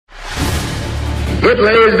It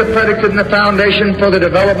lays the predicate and the foundation for the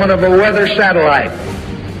development of a weather satellite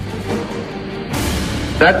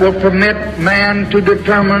that will permit man to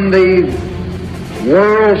determine the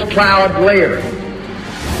world's cloud layer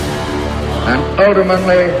and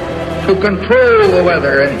ultimately to control the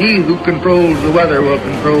weather, and he who controls the weather will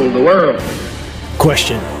control the world.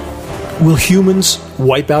 Question: will humans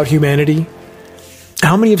wipe out humanity?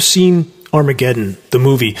 How many have seen Armageddon, the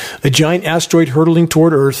movie? A giant asteroid hurtling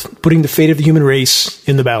toward Earth, putting the fate of the human race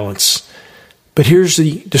in the balance. But here's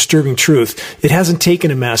the disturbing truth. It hasn't taken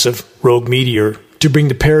a massive rogue meteor to bring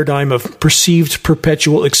the paradigm of perceived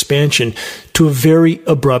perpetual expansion to a very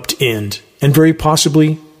abrupt end, and very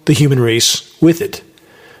possibly the human race with it.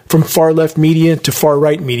 From far-left media to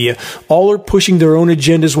far-right media, all are pushing their own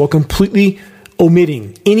agendas while completely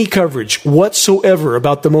omitting any coverage whatsoever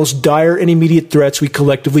about the most dire and immediate threats we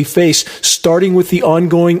collectively face, starting with the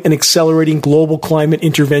ongoing and accelerating global climate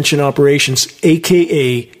intervention operations,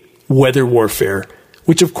 aka weather warfare,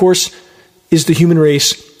 which of course is the human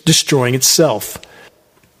race destroying itself.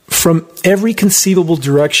 From every conceivable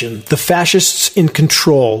direction, the fascists in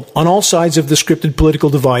control on all sides of the scripted political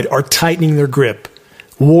divide are tightening their grip.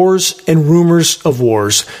 Wars and rumors of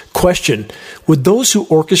wars. Question: would those who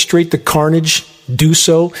orchestrate the carnage do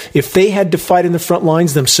so if they had to fight in the front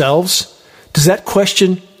lines themselves? Does that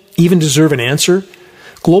question even deserve an answer?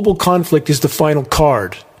 Global conflict is the final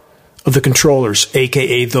card of the controllers,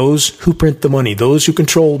 aka those who print the money, those who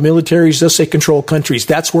control militaries, thus they control countries.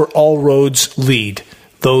 That's where all roads lead.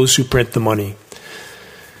 Those who print the money.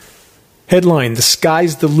 Headline: the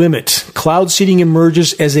sky's the limit. Cloud seeding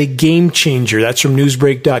emerges as a game changer. That's from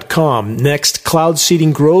Newsbreak.com. Next, cloud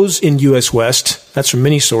seeding grows in U.S. West. That's from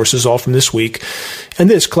many sources, all from this week. And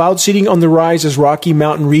this, cloud seeding on the rise as Rocky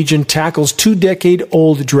Mountain region tackles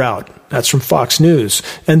 2-decade-old drought. That's from Fox News.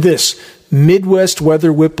 And this, Midwest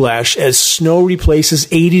weather whiplash as snow replaces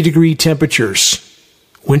 80-degree temperatures.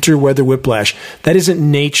 Winter weather whiplash. That isn't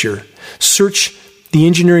nature. Search the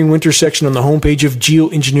engineering winter section on the homepage of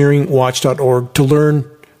geoengineeringwatch.org to learn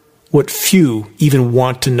what few even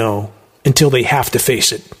want to know until they have to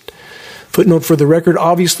face it. Footnote for the record: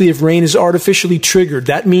 obviously, if rain is artificially triggered,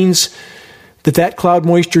 that means that cloud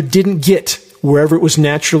moisture didn't get wherever it was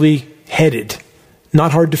naturally headed.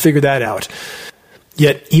 Not hard to figure that out.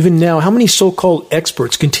 Yet, even now, how many so-called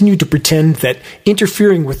experts continue to pretend that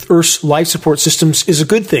interfering with Earth's life support systems is a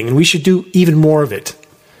good thing and we should do even more of it?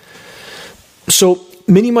 So,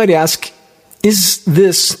 many might ask, is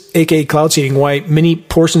this, aka cloud seeding, why many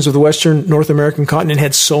portions of the western North American continent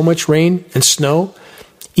had so much rain and snow?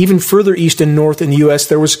 Even further east and north in the U.S.,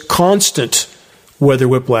 there was constant weather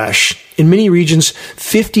whiplash. In many regions,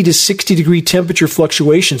 50 to 60 degree temperature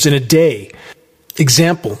fluctuations in a day.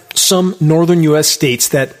 Example, some northern U.S. states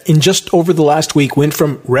that in just over the last week went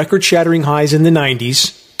from record-shattering highs in the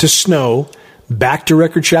 90s to snow, back to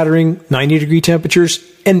record-shattering 90-degree temperatures,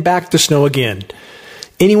 and back to snow again.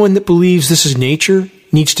 Anyone that believes this is nature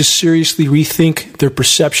needs to seriously rethink their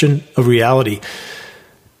perception of reality.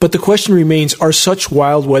 But the question remains, are such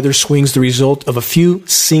wild weather swings the result of a few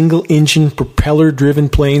single-engine propeller-driven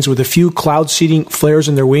planes with a few cloud-seeding flares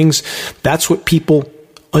in their wings? That's what people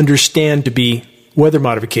understand to be weather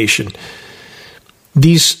modification.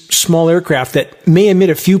 These small aircraft that may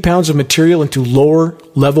emit a few pounds of material into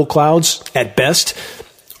lower-level clouds at best,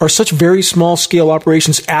 are such very small-scale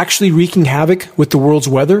operations actually wreaking havoc with the world's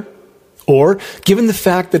weather? Or, given the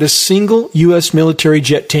fact that a single U.S. military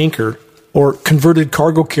jet tanker or converted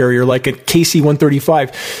cargo carrier like a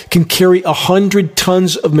KC-135 can carry 100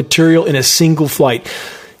 tons of material in a single flight,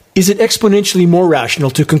 is it exponentially more rational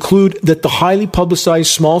to conclude that the highly publicized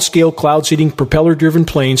small-scale cloud-seeding propeller-driven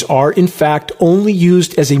planes are, in fact, only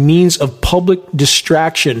used as a means of public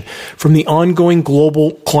distraction from the ongoing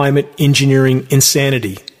global climate engineering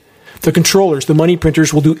insanity? The controllers, the money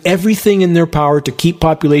printers, will do everything in their power to keep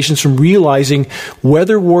populations from realizing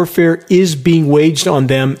weather warfare is being waged on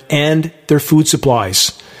them and their food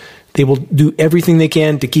supplies. They will do everything they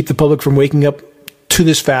can to keep the public from waking up to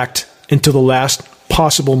this fact until the last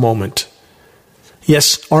possible moment.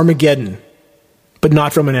 Yes, Armageddon, but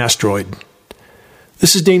not from an asteroid.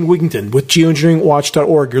 This is Dane Wigington with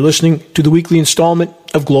Geoengineeringwatch.org. You're listening to the weekly installment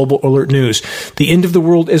of Global Alert News. The end of the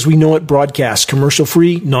world as we know it broadcast,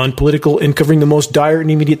 commercial-free, non-political, and covering the most dire and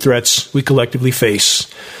immediate threats we collectively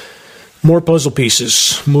face. More puzzle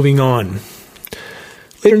pieces. Moving on.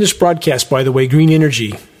 Later in this broadcast, by the way, green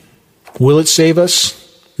energy. Will it save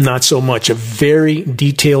us? Not so much. A very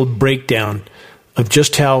detailed breakdown of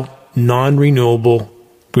just how non-renewable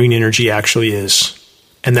green energy actually is.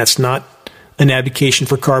 And that's not an advocacy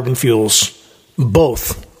for carbon fuels.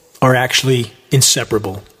 Both are actually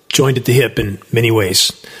inseparable. joined at the hip in many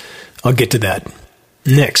ways. I'll get to that.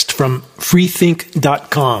 Next, from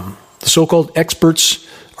freethink.com, the so-called experts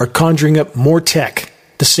are conjuring up more tech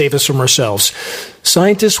to save us from ourselves.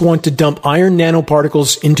 Scientists want to dump iron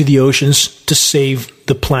nanoparticles into the oceans to save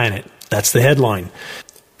the planet. That's the headline.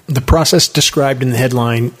 The process described in the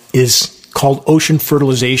headline is called ocean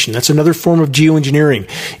fertilization. That's another form of geoengineering.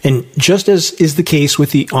 And just as is the case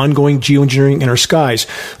with the ongoing geoengineering in our skies,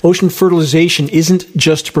 ocean fertilization isn't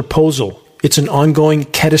just a proposal. It's an ongoing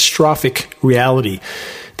catastrophic reality.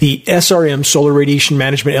 The SRM, solar radiation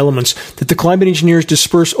management elements, that the climate engineers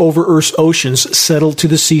disperse over Earth's oceans settle to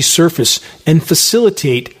the sea surface and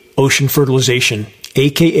facilitate ocean fertilization,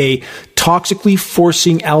 aka toxically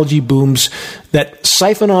forcing algae blooms that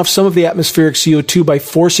siphon off some of the atmospheric CO2 by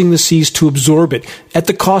forcing the seas to absorb it at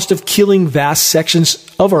the cost of killing vast sections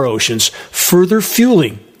of our oceans, further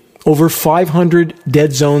fueling over 500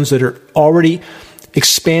 dead zones that are already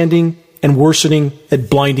expanding and worsening at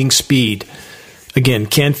blinding speed. Again,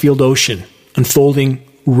 Canfield Ocean, unfolding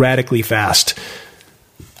radically fast.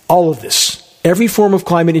 All of this, every form of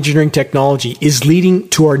climate engineering technology is leading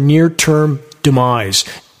to our near-term demise.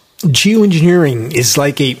 Geoengineering is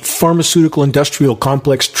like a pharmaceutical industrial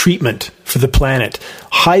complex treatment for the planet.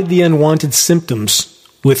 Hide the unwanted symptoms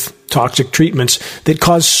with toxic treatments that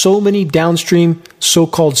cause so many downstream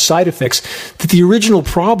so-called side effects that the original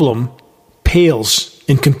problem pales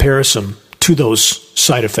in comparison to those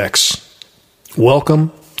side effects.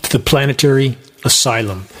 Welcome to the planetary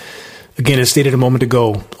asylum. Again, as stated a moment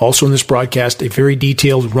ago, also in this broadcast, a very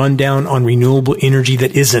detailed rundown on renewable energy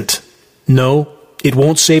that isn't. No, it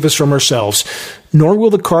won't save us from ourselves, nor will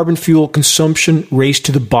the carbon fuel consumption race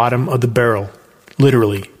to the bottom of the barrel,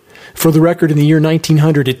 literally. For the record, in the year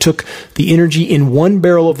 1900, it took the energy in 1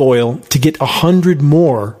 barrel of oil to get 100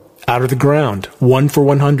 more out of the ground, 1 for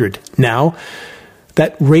 100. Now,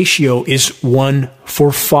 that ratio is 1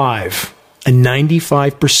 for 5, a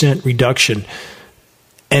 95% reduction.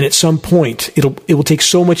 And at some point, it will take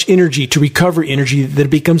so much energy to recover energy that it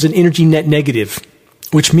becomes an energy net negative,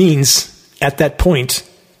 which means at that point,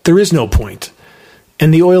 there is no point.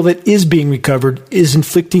 And the oil that is being recovered is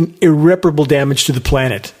inflicting irreparable damage to the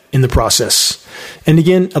planet in the process. And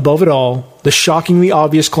again, above it all, the shockingly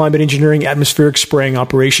obvious climate engineering atmospheric spraying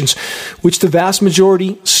operations, which the vast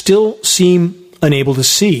majority still seem unable to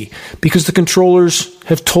see because the controllers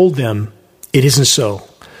have told them it isn't so.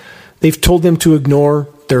 They've told them to ignore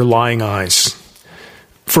their lying eyes.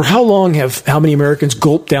 For how long have how many Americans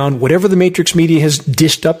gulped down whatever the matrix media has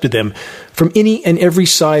dished up to them from any and every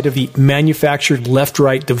side of the manufactured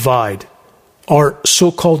left-right divide? Our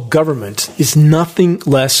so-called government is nothing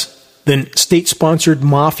less than state-sponsored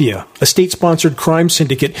mafia, a state-sponsored crime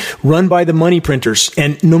syndicate run by the money printers.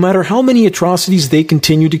 And no matter how many atrocities they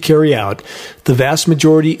continue to carry out, the vast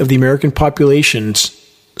majority of the American populations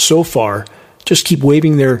so far just keep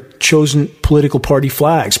waving their chosen political party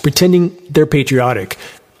flags, pretending they're patriotic,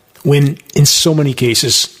 when in so many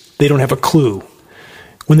cases they don't have a clue,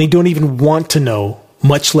 when they don't even want to know,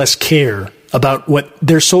 much less care about what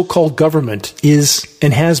their so-called government is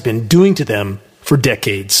and has been doing to them for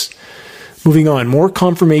decades. Moving on, more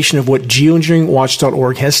confirmation of what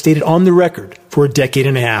geoengineeringwatch.org has stated on the record for a decade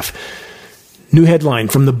and a half. New headline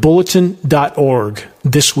from thebulletin.org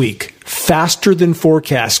this week. Faster than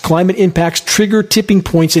forecast. Climate impacts trigger tipping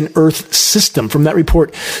points in Earth's system. From that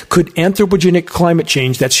report, could anthropogenic climate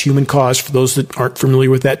change, that's human caused for those that aren't familiar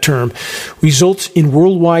with that term, result in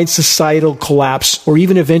worldwide societal collapse or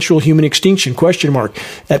even eventual human extinction? Question mark.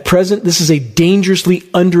 At present, this is a dangerously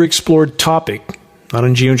underexplored topic. Not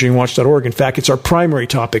on geoengineeringwatch.org. In fact, it's our primary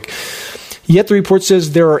topic. Yet the report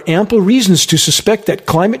says there are ample reasons to suspect that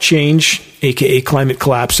climate change, aka climate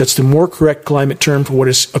collapse, that's the more correct climate term for what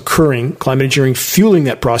is occurring, climate engineering fueling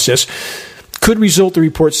that process, could result, the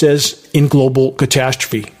report says, in global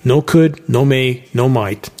catastrophe. No could, no may, no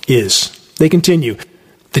might, is. They continue.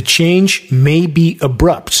 The change may be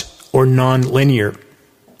abrupt or non-linear.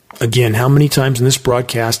 Again, how many times in this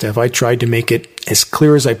broadcast have I tried to make it as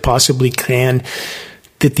clear as I possibly can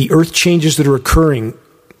that the earth changes that are occurring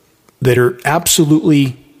that are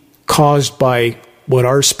absolutely caused by what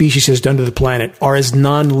our species has done to the planet are as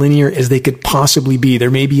non-linear as they could possibly be. There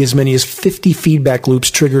may be as many as 50 feedback loops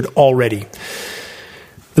triggered already.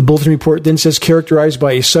 The bulletin report then says characterized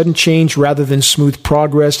by a sudden change rather than smooth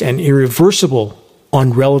progress and irreversible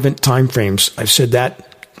on relevant timeframes. I've said that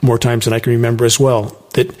more times than I can remember as well,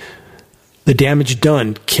 that the damage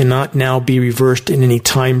done cannot now be reversed in any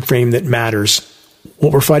time frame that matters.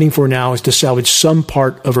 What we're fighting for now is to salvage some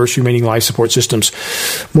part of Earth's remaining life support systems.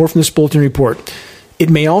 More from this bulletin report. It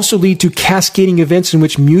may also lead to cascading events in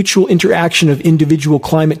which mutual interaction of individual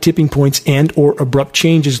climate tipping points and or abrupt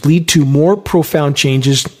changes lead to more profound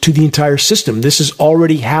changes to the entire system. This is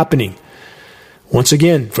already happening. Once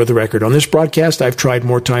again, for the record, on this broadcast, I've tried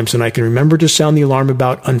more times than I can remember to sound the alarm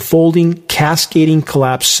about unfolding, cascading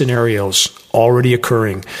collapse scenarios already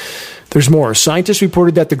occurring. There's more. Scientists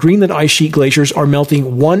reported that the Greenland ice sheet glaciers are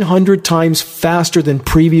melting 100 times faster than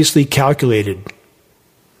previously calculated.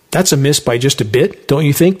 That's a miss by just a bit, don't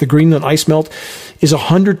you think? The Greenland ice melt is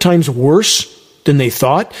 100 times worse than they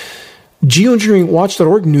thought.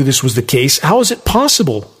 Geoengineeringwatch.org knew this was the case. How is it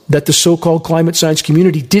possible that the so-called climate science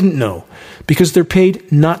community didn't know? Because they're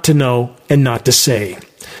paid not to know and not to say.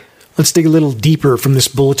 Let's dig a little deeper from this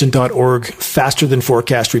bulletin.org faster than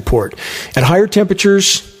forecast report. At higher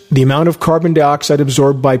temperatures, the amount of carbon dioxide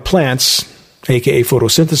absorbed by plants, aka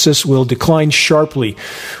photosynthesis, will decline sharply,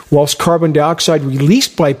 whilst carbon dioxide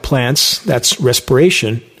released by plants, that's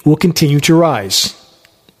respiration, will continue to rise.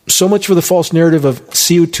 So much for the false narrative of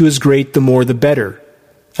CO2 is great, the more the better.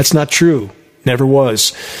 That's not true. Never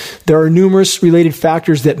was. There are numerous related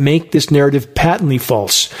factors that make this narrative patently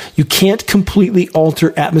false. You can't completely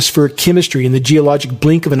alter atmospheric chemistry in the geologic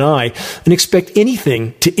blink of an eye and expect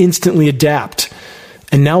anything to instantly adapt.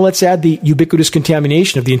 And now let's add the ubiquitous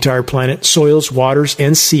contamination of the entire planet, soils, waters,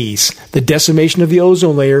 and seas, the decimation of the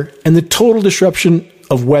ozone layer, and the total disruption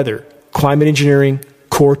of weather, climate engineering,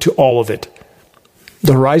 core to all of it.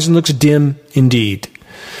 The horizon looks dim indeed.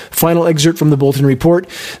 Final excerpt from the Bulletin report.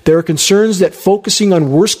 There are concerns that focusing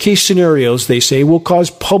on worst-case scenarios, they say, will cause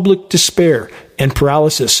public despair and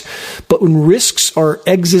paralysis. But when risks are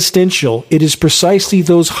existential, it is precisely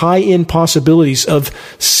those high-end possibilities of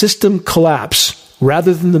system collapse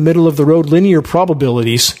rather than the middle-of-the-road linear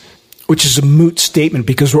probabilities, which is a moot statement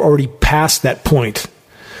because we're already past that point.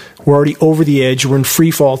 We're already over the edge. We're in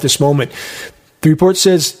free fall at this moment. The report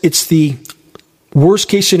says it's the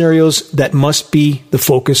worst-case scenarios that must be the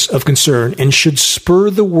focus of concern and should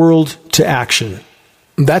spur the world to action.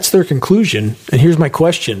 That's their conclusion. And here's my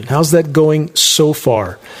question. How's that going so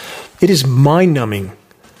far? It is mind-numbing,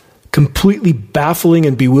 completely baffling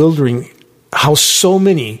and bewildering how so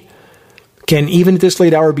many can, even at this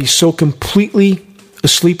late hour, be so completely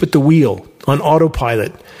asleep at the wheel, on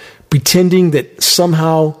autopilot, pretending that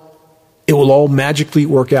somehow it will all magically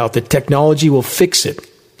work out, that technology will fix it.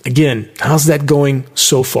 Again, how's that going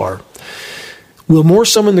so far? Will more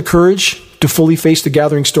summon the courage to fully face the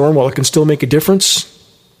gathering storm while it can still make a difference?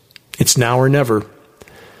 It's now or never.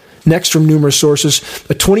 Next, from numerous sources,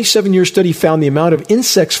 a 27-year study found the amount of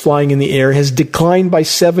insects flying in the air has declined by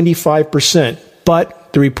 75%.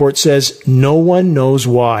 But, the report says, no one knows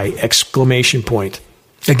why! Exclamation point.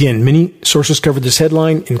 Again, many sources covered this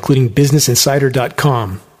headline, including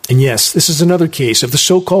BusinessInsider.com. And yes, this is another case of the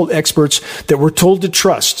so-called experts that we're told to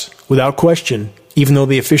trust without question, even though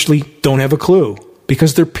they officially don't have a clue,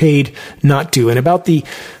 because they're paid not to. And about the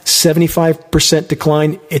 75%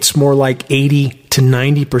 decline, it's more like 80 to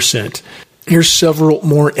 90%. Here's several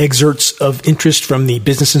more excerpts of interest from the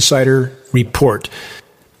Business Insider report.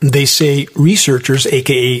 They say researchers,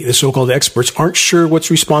 aka the so-called experts, aren't sure what's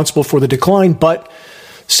responsible for the decline, but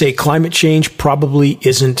say climate change probably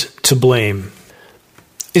isn't to blame.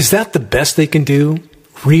 Is that the best they can do?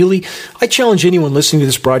 Really? I challenge anyone listening to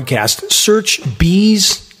this broadcast, search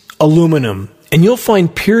bees aluminum, and you'll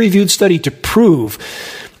find peer-reviewed study to prove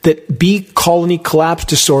that bee colony collapse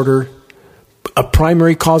disorder, a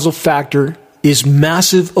primary causal factor, is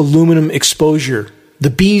massive aluminum exposure. The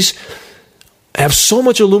bees have so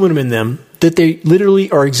much aluminum in them that they literally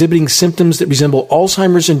are exhibiting symptoms that resemble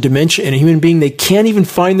Alzheimer's and dementia in a human being. They can't even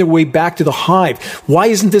find their way back to the hive. Why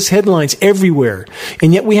isn't this headlines everywhere?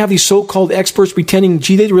 And yet we have these so-called experts pretending,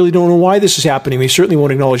 gee, they really don't know why this is happening. They certainly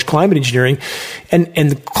won't acknowledge climate engineering. And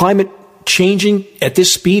the climate changing at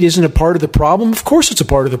this speed isn't a part of the problem? Of course it's a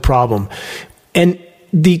part of the problem. And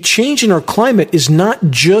the change in our climate is not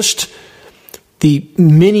just the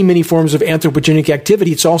many, many forms of anthropogenic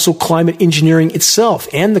activity. It's also climate engineering itself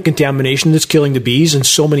and the contamination that's killing the bees and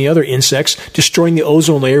so many other insects, destroying the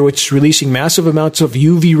ozone layer, which is releasing massive amounts of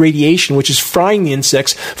UV radiation, which is frying the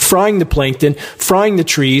insects, frying the plankton, frying the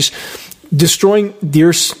trees, destroying the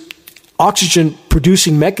Earth's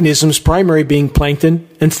oxygen-producing mechanisms, primary being plankton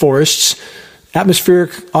and forests.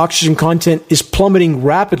 Atmospheric oxygen content is plummeting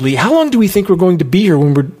rapidly. How long do we think we're going to be here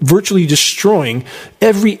when we're virtually destroying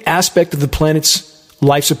every aspect of the planet's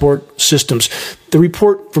life support systems? The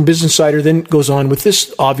report from Business Insider then goes on with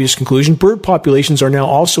this obvious conclusion. Bird populations are now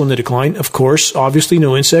also in the decline. Of course, obviously,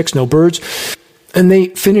 no insects, no birds. And they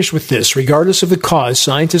finish with this. Regardless of the cause,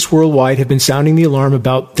 scientists worldwide have been sounding the alarm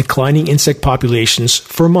about declining insect populations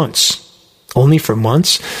for months. only for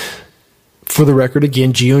months. For the record,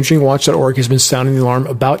 again, geoengineeringwatch.org has been sounding the alarm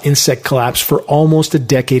about insect collapse for almost a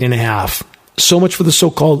decade and a half. So much for the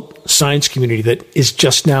so-called science community that is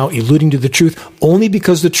just now alluding to the truth only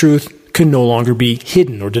because the truth can no longer be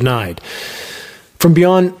hidden or denied. From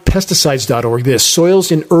beyondpesticides.org, this: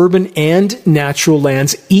 soils in urban and natural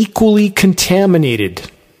lands equally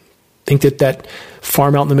contaminated. Think that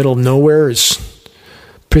farm out in the middle of nowhere is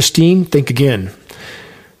pristine? Think again.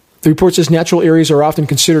 The report says natural areas are often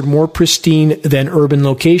considered more pristine than urban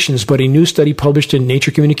locations, but a new study published in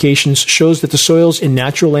Nature Communications shows that the soils in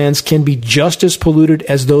natural lands can be just as polluted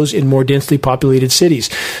as those in more densely populated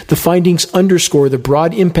cities. The findings underscore the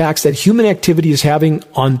broad impacts that human activity is having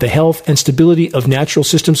on the health and stability of natural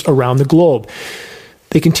systems around the globe.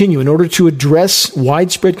 They continue, in order to address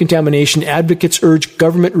widespread contamination, advocates urge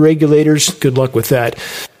government regulators, good luck with that,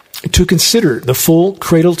 to consider the full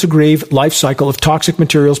cradle-to-grave life cycle of toxic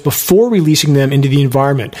materials before releasing them into the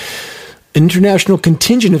environment. An international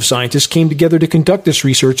contingent of scientists came together to conduct this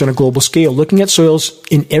research on a global scale, looking at soils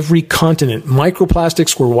in every continent.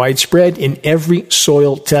 Microplastics were widespread in every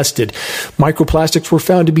soil tested. Microplastics were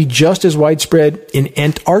found to be just as widespread in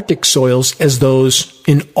Antarctic soils as those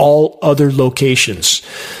in all other locations.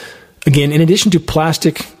 Again, in addition to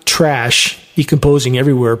plastic trash decomposing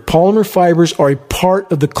everywhere, polymer fibers are a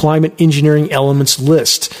part of the climate engineering elements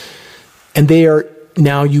list, and they are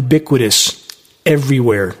now ubiquitous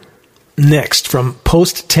everywhere. Next, from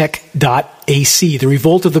posttech.ac, the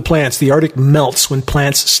revolt of the plants. The Arctic melts when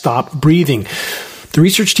plants stop breathing. The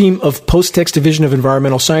research team of Posttech's Division of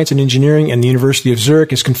Environmental Science and Engineering and the University of Zurich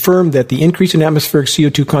has confirmed that the increase in atmospheric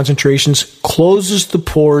CO2 concentrations closes the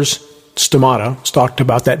pores, stomata, talked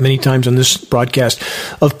about that many times on this broadcast,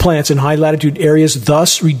 of plants in high latitude areas,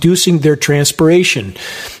 thus reducing their transpiration,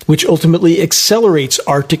 which ultimately accelerates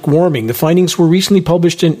Arctic warming. The findings were recently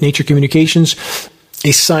published in Nature Communications,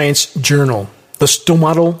 a science journal. The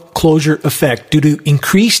stomatal closure effect due to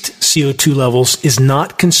increased CO2 levels is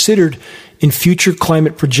not considered in future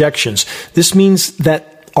climate projections. This means that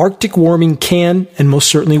Arctic warming can, and most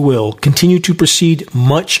certainly will, continue to proceed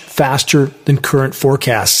much faster than current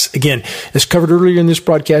forecasts. Again, as covered earlier in this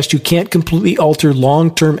broadcast, you can't completely alter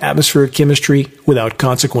long-term atmospheric chemistry without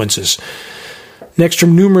consequences. Next,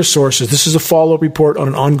 from numerous sources, this is a follow-up report on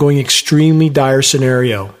an ongoing extremely dire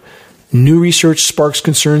scenario. New research sparks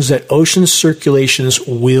concerns that ocean circulations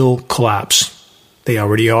will collapse. They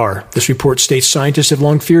already are. This report states scientists have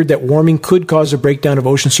long feared that warming could cause a breakdown of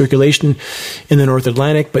ocean circulation in the North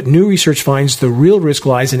Atlantic, but new research finds the real risk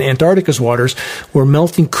lies in Antarctica's waters, where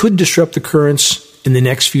melting could disrupt the currents in the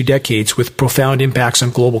next few decades with profound impacts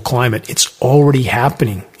on global climate. It's already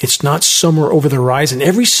happening. It's not somewhere over the horizon.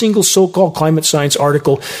 Every single so-called climate science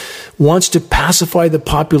article wants to pacify the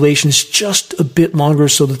populations just a bit longer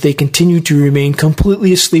so that they continue to remain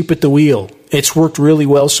completely asleep at the wheel. It's worked really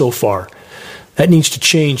well so far. That needs to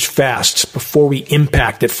change fast before we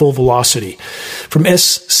impact at full velocity. From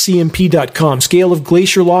scmp.com, scale of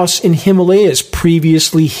glacier loss in Himalayas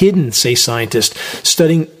previously hidden, say scientists,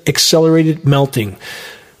 studying accelerated melting.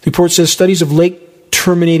 The report says studies of lake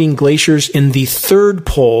terminating glaciers in the third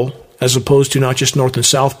pole, as opposed to not just North and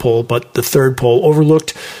South Pole, but the third pole,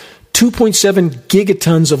 overlooked 2.7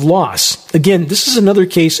 gigatons of loss. Again, this is another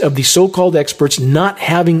case of the so-called experts not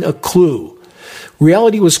having a clue.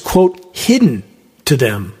 Reality was, quote, hidden to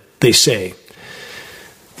them, they say.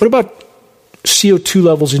 What about CO2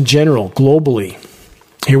 levels in general, globally?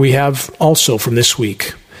 Here we have also from this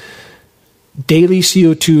week. Daily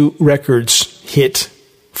CO2 records hit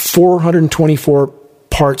 424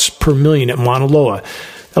 parts per million at Mauna Loa.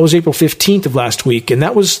 That was April 15th of last week, and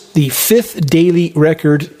that was the fifth daily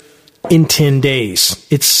record in 10 days.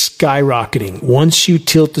 It's skyrocketing. Once you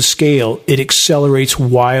tilt the scale, it accelerates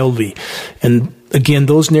wildly. And again,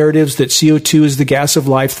 those narratives that CO2 is the gas of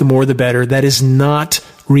life, the more the better, that is not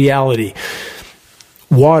reality.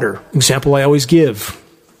 Water, example I always give,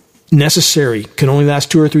 necessary, can only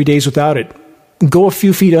last 2 or 3 days without it. Go a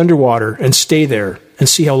few feet underwater and stay there and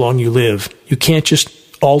see how long you live. You can't just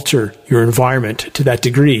alter your environment to that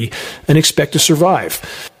degree and expect to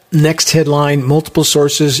survive. Next headline, multiple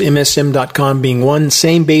sources, MSM.com being one,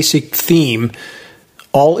 same basic theme,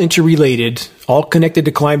 all interrelated, all connected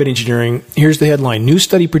to climate engineering. Here's the headline. New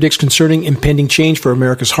study predicts concerning impending change for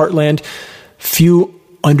America's heartland. Few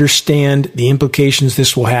understand the implications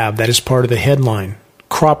this will have. That is part of the headline.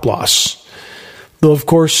 Crop loss. Though, of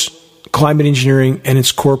course, climate engineering and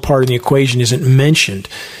its core part of the equation isn't mentioned.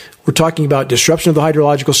 We're talking about disruption of the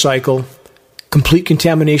hydrological cycle, complete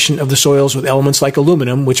contamination of the soils with elements like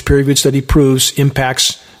aluminum, which peer-reviewed study proves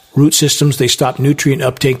impacts root systems. They stop nutrient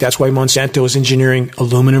uptake. That's why Monsanto is engineering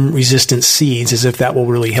aluminum-resistant seeds, as if that will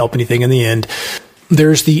really help anything in the end.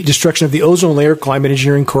 There's the destruction of the ozone layer, climate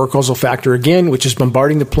engineering core causal factor again, which is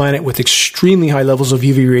bombarding the planet with extremely high levels of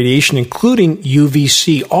UV radiation, including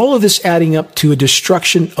UVC. All of this adding up to a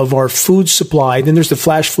destruction of our food supply. Then there's the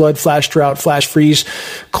flash flood, flash drought, flash freeze,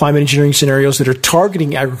 climate engineering scenarios that are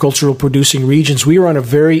targeting agricultural producing regions. We are on a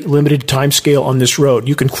very limited time scale on this road.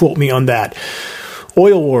 You can quote me on that.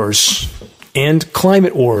 Oil wars and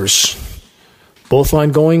climate wars, both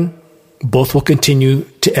ongoing. Both will continue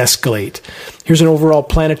to escalate. Here's an overall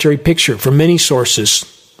planetary picture from many sources.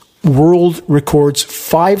 World records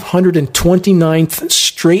 529th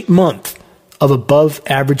straight month of above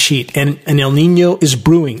average heat, and an El Nino is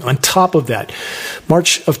brewing on top of that.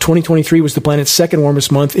 March of 2023 was the planet's second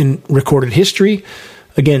warmest month in recorded history.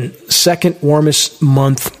 Again, second warmest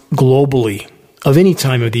month globally of any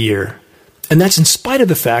time of the year. And that's in spite of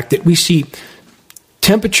the fact that we see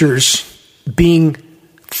temperatures being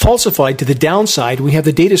falsified to the downside. We have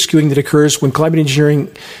the data skewing that occurs when climate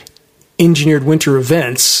engineered winter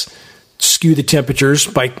events skew the temperatures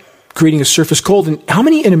by creating a surface cold. And how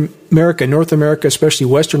many in America, North America, especially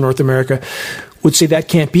Western North America, would say that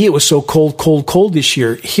can't be? It was so cold this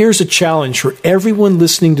year. Here's a challenge for everyone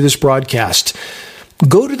listening to this broadcast.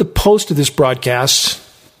 Go to the post of this broadcast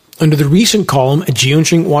under the recent column at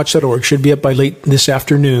geoengineeringwatch.org. Should be up by late this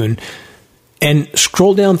afternoon. And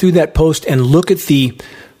scroll down through that post and look at the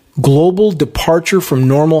global departure from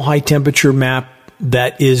normal high temperature map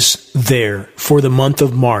that is there for the month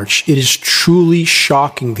of March. It is truly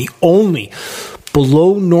shocking. The only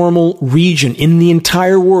below normal region in the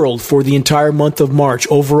entire world for the entire month of March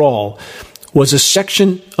overall was a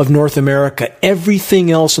section of North America.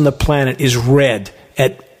 Everything else on the planet is red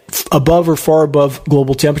at above or far above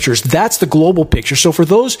global temperatures. That's the global picture. So for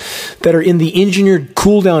those that are in the engineered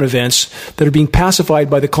cool down events that are being pacified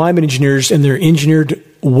by the climate engineers and their engineered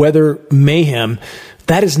weather mayhem,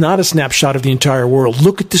 that is not a snapshot of the entire world.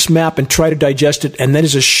 Look at this map and try to digest it, and that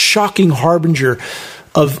is a shocking harbinger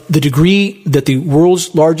of the degree that the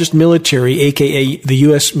world's largest military, aka the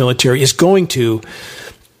U.S. military, is going to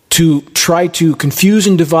try to confuse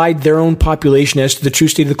and divide their own population as to the true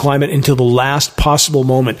state of the climate until the last possible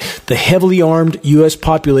moment. The heavily armed U.S.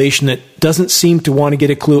 population that doesn't seem to want to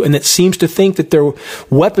get a clue and that seems to think that their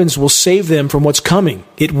weapons will save them from what's coming.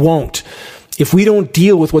 It won't. If we don't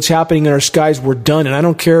deal with what's happening in our skies, we're done. And I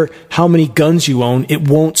don't care how many guns you own, it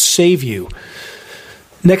won't save you.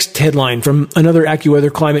 Next headline from another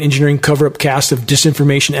AccuWeather climate engineering cover-up cast of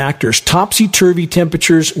disinformation actors. Topsy-turvy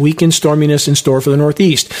temperatures, weekend storminess in store for the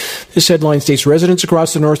Northeast. This headline states residents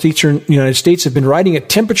across the northeastern United States have been riding a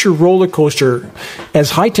temperature roller coaster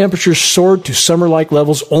as high temperatures soared to summer-like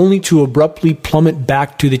levels only to abruptly plummet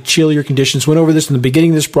back to the chillier conditions. Went over this in the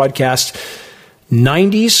beginning of this broadcast.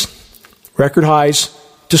 90s, record highs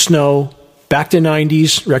to snow, back to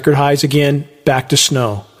 90s, record highs again, back to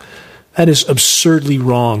snow. That is absurdly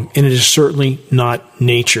wrong, and it is certainly not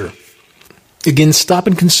nature. Again, stop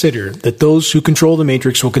and consider that those who control the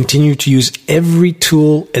matrix will continue to use every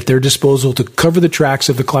tool at their disposal to cover the tracks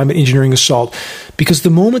of the climate engineering assault, because the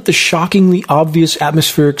moment the shockingly obvious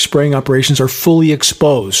atmospheric spraying operations are fully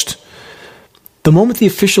exposed, the moment the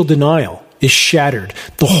official denial is shattered,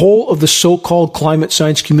 the whole of the so-called climate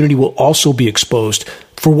science community will also be exposed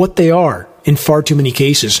for what they are, in far too many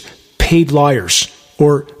cases, paid liars,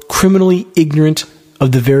 or criminally ignorant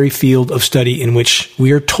of the very field of study in which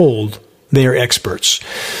we are told they are experts.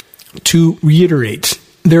 To reiterate,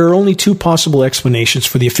 there are only two possible explanations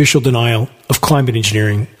for the official denial of climate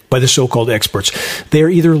engineering by the so-called experts. They are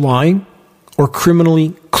either lying or criminally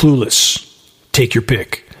clueless. Take your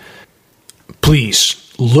pick.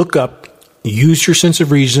 Please look up, use your sense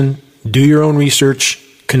of reason, do your own research,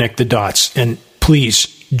 connect the dots, and please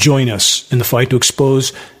join us in the fight to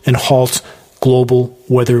expose and halt global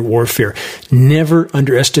weather warfare. Never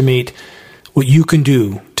underestimate what you can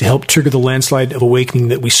do to help trigger the landslide of awakening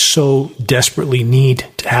that we so desperately need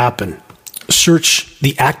to happen. Search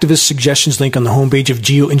the activist suggestions link on the homepage of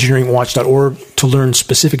geoengineeringwatch.org to learn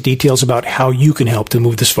specific details about how you can help to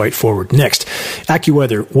move this fight forward. Next,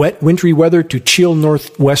 AccuWeather. Wet, wintry weather to chill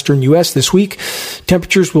northwestern U.S. this week.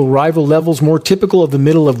 Temperatures will rival levels more typical of the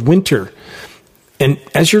middle of winter. And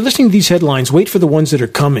as you're listening to these headlines, wait for the ones that are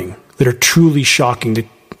coming, that are truly shocking, the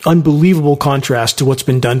unbelievable contrast to what's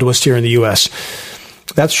been done to us here in the U.S.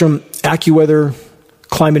 That's from AccuWeather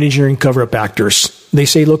climate engineering cover-up actors. They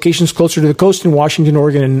say locations closer to the coast in Washington,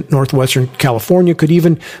 Oregon, and northwestern California could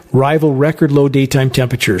even rival record low daytime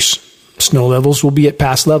temperatures. Snow levels will be at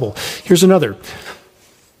past level. Here's another.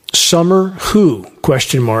 Summer who? ?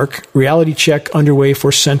 Reality check underway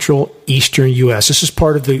for central eastern U.S. This is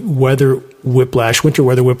part of the winter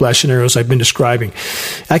weather whiplash scenarios I've been describing.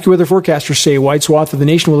 AccuWeather forecasters say a wide swath of the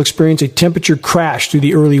nation will experience a temperature crash through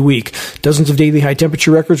the early week. Dozens of daily high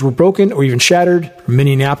temperature records were broken or even shattered from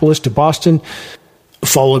Minneapolis to Boston,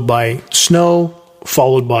 followed by snow,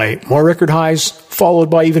 followed by more record highs,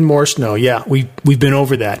 followed by even more snow. Yeah, we've been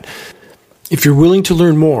over that. If you're willing to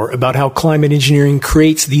learn more about how climate engineering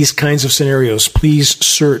creates these kinds of scenarios, please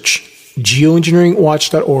search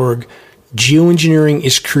geoengineeringwatch.org. Geoengineering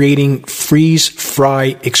is creating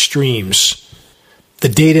freeze-fry extremes. The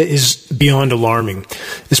data is beyond alarming.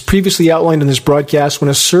 As previously outlined in this broadcast, when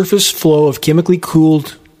a surface flow of chemically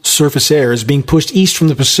cooled surface air is being pushed east from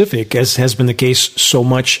the Pacific, as has been the case so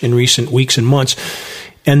much in recent weeks and months,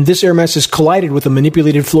 and this air mass is collided with a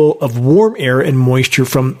manipulated flow of warm air and moisture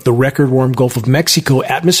from the record-warm Gulf of Mexico,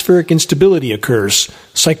 atmospheric instability occurs.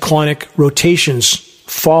 Cyclonic rotations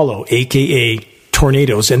follow, aka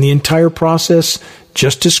tornadoes, and the entire process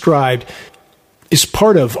just described is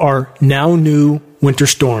part of our now new winter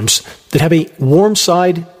storms that have a warm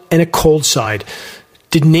side and a cold side.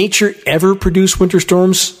 Did nature ever produce winter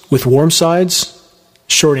storms with warm sides?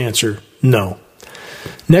 Short answer, no.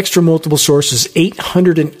 Next, from multiple sources,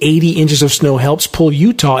 880 inches of snow helps pull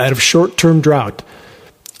Utah out of short-term drought,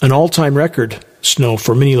 an all-time record snow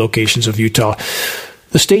for many locations of Utah.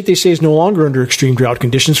 The state, they say, is no longer under extreme drought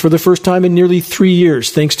conditions for the first time in nearly 3 years,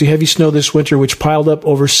 thanks to heavy snow this winter, which piled up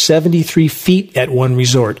over 73 feet at one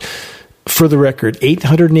resort. For the record,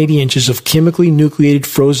 880 inches of chemically nucleated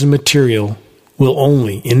frozen material will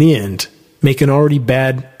only, in the end, make an already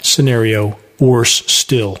bad scenario worse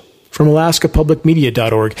still. From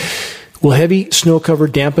AlaskaPublicMedia.org. Will heavy snow cover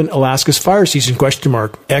dampen Alaska's fire season? ?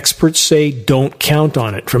 Experts say don't count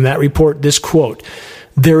on it. From that report, this quote: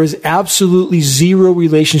 there is absolutely zero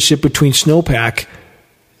relationship between snowpack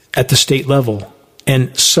at the state level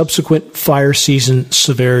and subsequent fire season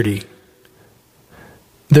severity.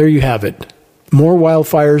 There you have it. More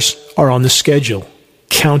wildfires are on the schedule.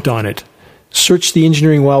 Count on it. Search the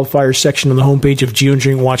Engineering Wildfires section on the homepage of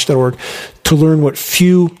geoengineeringwatch.org to learn what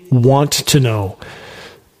few want to know.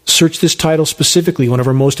 Search this title specifically, one of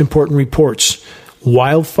our most important reports.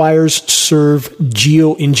 Wildfires Serve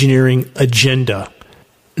Geoengineering Agenda.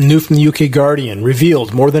 New from the UK Guardian,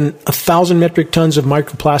 revealed more than 1,000 metric tons of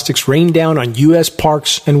microplastics rained down on U.S.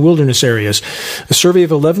 parks and wilderness areas. A survey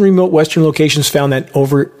of 11 remote western locations found that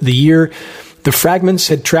over the year, the fragments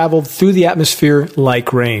had traveled through the atmosphere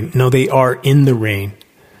like rain. No, they are in the rain.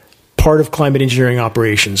 Part of climate engineering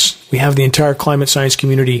operations. We have the entire climate science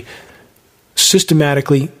community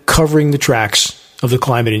systematically covering the tracks of the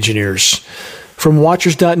climate engineers. From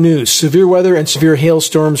Watchers.news, severe weather and severe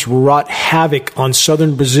hailstorms wrought havoc on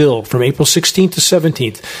southern Brazil from April 16th to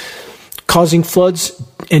 17th, causing floods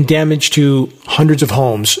and damage to hundreds of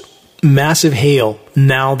homes. Massive hail,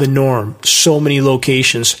 now the norm. So many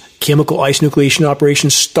locations. Chemical ice nucleation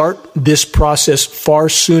operations start this process far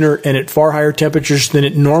sooner and at far higher temperatures than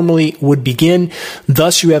it normally would begin.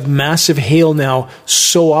 Thus, you have massive hail now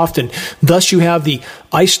so often. Thus, you have the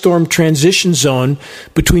ice storm transition zone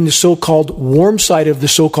between the so-called warm side of the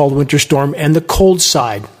so-called winter storm and the cold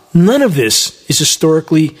side. None of this is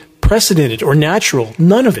historically precedented or natural.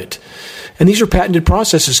 None of it. And these are patented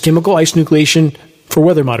processes, chemical ice nucleation for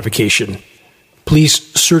weather modification.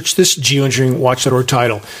 Please search this geoengineeringwatch.org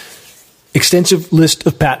title. Extensive list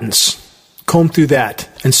of patents. Comb through that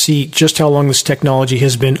and see just how long this technology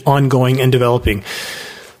has been ongoing and developing.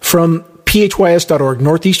 From phys.org,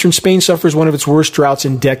 northeastern Spain suffers one of its worst droughts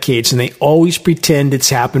in decades, and they always pretend it's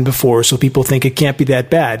happened before, so people think it can't be that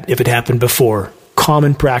bad if it happened before.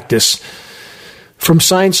 Common practice. From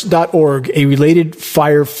science.org, a related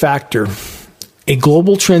fire factor. A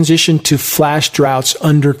global transition to flash droughts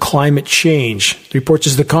under climate change. The report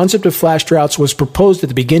says the concept of flash droughts was proposed at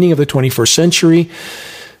the beginning of the 21st century.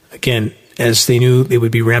 Again, as they knew they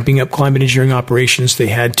would be ramping up climate engineering operations, they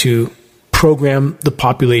had to program the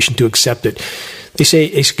population to accept it. They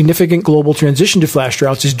say a significant global transition to flash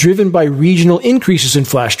droughts is driven by regional increases in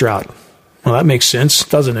flash drought. Well, that makes sense,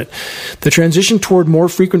 doesn't it? The transition toward more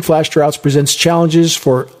frequent flash droughts presents challenges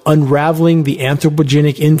for unraveling the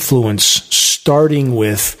anthropogenic influence, starting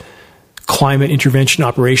with climate intervention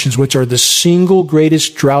operations, which are the single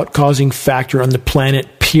greatest drought-causing factor on the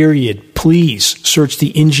planet, period. Please search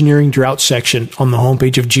the engineering drought section on the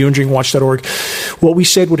homepage of geoengineeringwatch.org. What we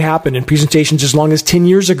said would happen in presentations as long as 10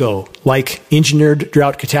 years ago, like engineered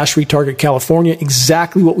drought catastrophe target California,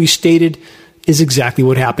 exactly what we stated is exactly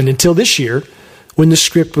what happened until this year when the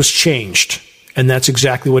script was changed. And that's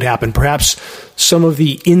exactly what happened. Perhaps some of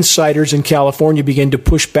the insiders in California began to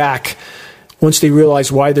push back once they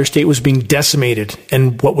realized why their state was being decimated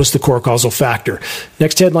and what was the core causal factor.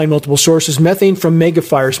 Next headline, multiple sources. Methane from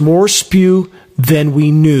megafires, more spew than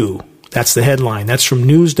we knew. That's the headline. That's from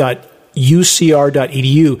news.ucr.edu.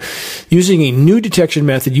 Using a new detection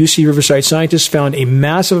method, UC Riverside scientists found a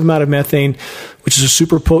massive amount of methane, which is a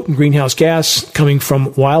super potent greenhouse gas coming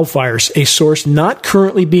from wildfires, a source not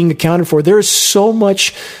currently being accounted for. There is so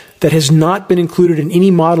much that has not been included in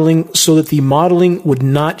any modeling so that the modeling would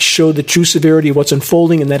not show the true severity of what's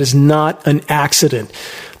unfolding, and that is not an accident.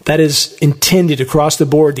 That is intended across the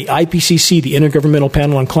board. The IPCC, the Intergovernmental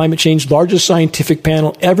Panel on Climate Change, largest scientific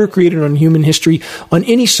panel ever created on human history on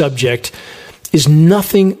any subject, is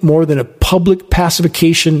nothing more than a public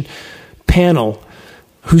pacification panel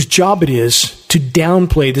whose job it is to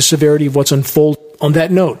downplay the severity of what's unfolding. On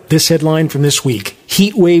that note, this headline from this week: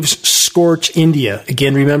 heat waves scorch India.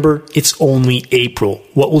 Again, remember, it's only April.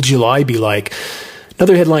 What will July be like?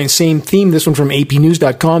 Another headline, same theme, this one from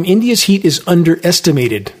apnews.com. India's heat is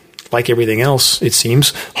underestimated, like everything else, it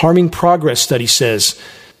seems. Harming progress, study says.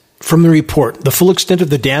 From the report, the full extent of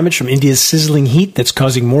the damage from India's sizzling heat that's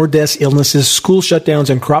causing more deaths, illnesses, school shutdowns,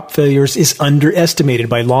 and crop failures is underestimated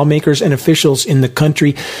by lawmakers and officials in the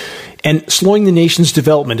country, and slowing the nation's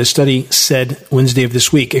development, a study said Wednesday of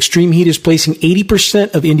this week. Extreme heat is placing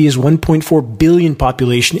 80% of India's 1.4 billion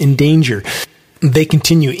population in danger. They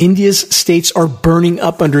continue. India's states are burning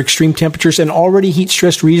up under extreme temperatures, and already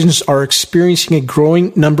heat-stressed regions are experiencing a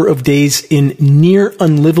growing number of days in near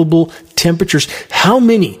unlivable temperatures. How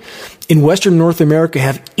many in Western North America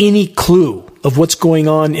have any clue of what's going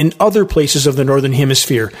on in other places of the Northern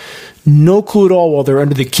Hemisphere? No clue at all while they're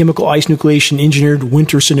under the chemical ice nucleation engineered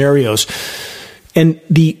winter scenarios. And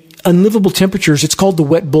the unlivable temperatures, it's called the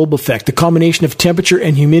wet bulb effect, the combination of temperature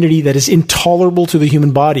and humidity that is intolerable to the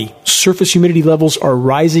human body. Surface humidity levels are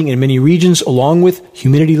rising in many regions along with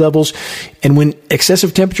humidity levels. And when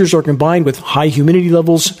excessive temperatures are combined with high humidity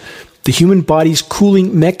levels, the human body's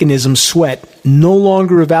cooling mechanism, sweat, no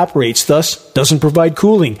longer evaporates, thus doesn't provide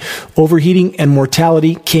cooling. Overheating and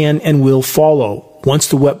mortality can and will follow once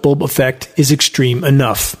the wet bulb effect is extreme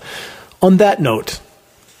enough. On that note,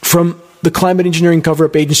 from the climate engineering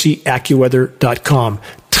cover-up agency AccuWeather.com,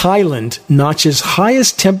 Thailand notches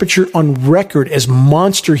highest temperature on record as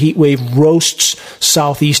monster heat wave roasts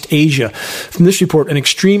Southeast Asia. From this report, an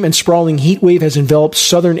extreme and sprawling heat wave has enveloped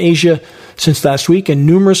southern Asia since last week, and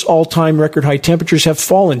numerous all-time record high temperatures have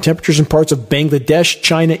fallen. Temperatures in parts of Bangladesh,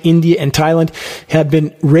 China, India, and Thailand have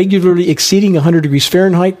been regularly exceeding 100 degrees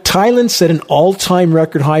Fahrenheit. Thailand set an all-time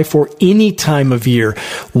record high for any time of year,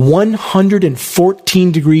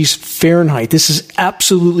 114 degrees Fahrenheit. This is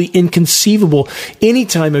absolutely inconceivable any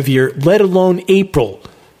time of year, let alone April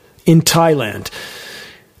in Thailand.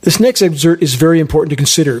 This next excerpt is very important to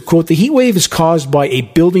consider. Quote, the heat wave is caused by a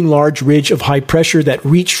building large ridge of high pressure that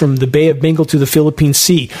reached from the Bay of Bengal to the Philippine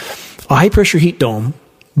Sea. A high-pressure heat dome,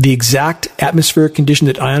 the exact atmospheric condition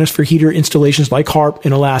that ionosphere heater installations like HARP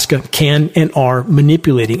in Alaska can and are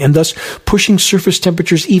manipulating, and thus pushing surface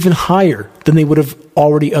temperatures even higher than they would have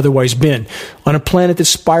already otherwise been on a planet that's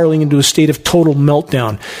spiraling into a state of total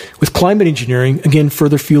meltdown, with climate engineering, again,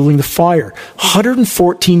 further fueling the fire.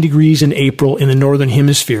 114 degrees in April in the Northern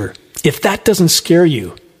Hemisphere. If that doesn't scare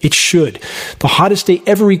you, it should. The hottest day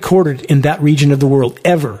ever recorded in that region of the world,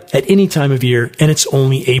 ever, at any time of year, and it's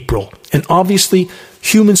only April. And obviously,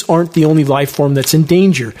 humans aren't the only life form that's in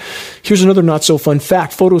danger. Here's another not-so-fun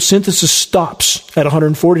fact. Photosynthesis stops at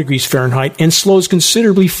 140 degrees Fahrenheit and slows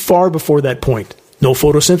considerably far before that point. No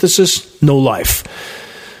photosynthesis, no life.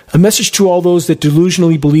 A message to all those that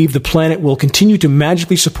delusionally believe the planet will continue to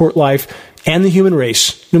magically support life and the human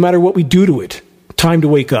race, no matter what we do to it. Time to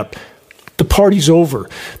wake up. The party's over.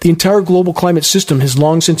 The entire global climate system has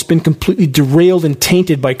long since been completely derailed and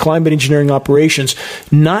tainted by climate engineering operations,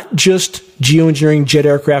 not just geoengineering jet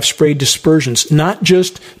aircraft sprayed dispersions, not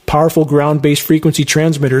just powerful ground-based frequency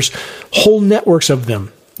transmitters, whole networks of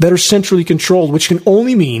them that are centrally controlled, which can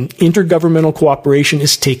only mean intergovernmental cooperation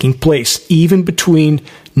is taking place, even between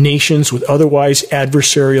nations with otherwise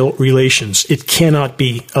adversarial relations. It cannot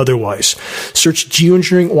be otherwise. Search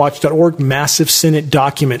geoengineeringwatch.org, massive Senate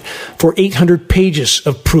document, for 800 pages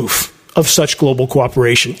of proof of such global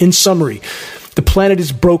cooperation. In summary, the planet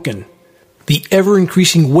is broken. The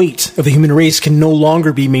ever-increasing weight of the human race can no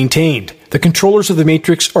longer be maintained. The controllers of the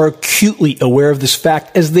matrix are acutely aware of this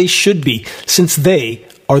fact, as they should be, since they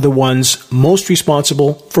are the ones most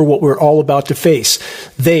responsible for what we're all about to face.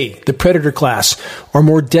 They, the predator class, are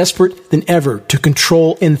more desperate than ever to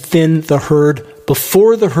control and thin the herd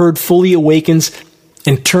before the herd fully awakens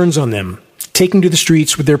and turns on them, taking to the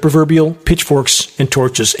streets with their proverbial pitchforks and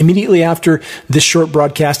torches. Immediately after this short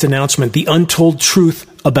broadcast announcement, the untold truth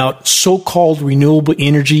about so-called renewable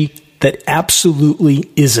energy that absolutely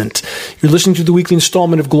isn't. You're listening to the weekly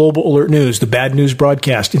installment of Global Alert News, the Bad News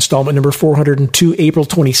Broadcast, installment number 402, April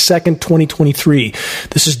 22nd, 2023.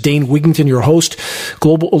 This is Dane Wigington, your host.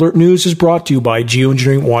 Global Alert News is brought to you by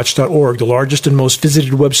Geoengineeringwatch.org, the largest and most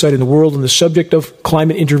visited website in the world on the subject of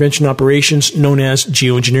climate intervention operations known as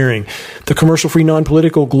geoengineering. The commercial-free,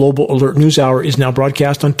 non-political Global Alert News Hour is now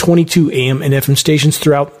broadcast on 22 AM and FM stations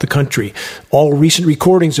throughout the country. All recent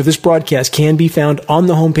recordings of this broadcast can be found on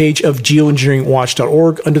the homepage of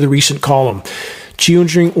Geoengineeringwatch.org under the recent column.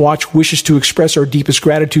 Geoengineering Watch wishes to express our deepest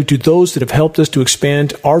gratitude to those that have helped us to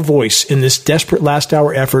expand our voice in this desperate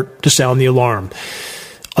last-hour effort to sound the alarm.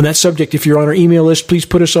 On that subject, if you're on our email list, please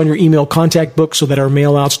put us on your email contact book so that our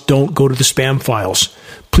mailouts don't go to the spam files.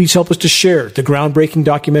 Please help us to share the groundbreaking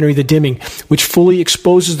documentary, The Dimming, which fully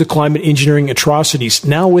exposes the climate engineering atrocities,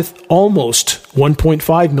 now with almost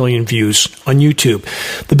 1.5 million views on YouTube.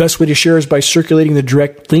 The best way to share is by circulating the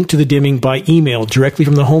direct link to The Dimming by email directly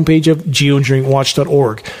from the homepage of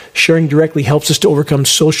geoengineeringwatch.org. Sharing directly helps us to overcome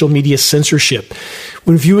social media censorship.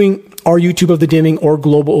 When viewing our YouTube of The Dimming or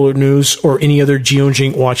Global Alert News or any other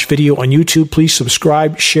Geoengineering Watch video on YouTube, please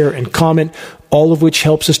subscribe, share, and comment, all of which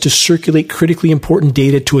helps us to circulate critically important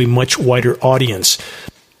data to a much wider audience.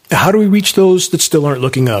 How do we reach those that still aren't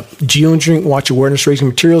looking up? Geoengineering Watch awareness-raising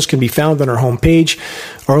materials can be found on our homepage.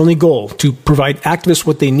 Our only goal, to provide activists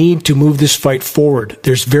what they need to move this fight forward.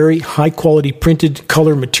 There's very high-quality printed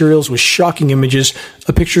color materials with shocking images.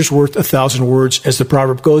 A picture's worth 1,000 words, as the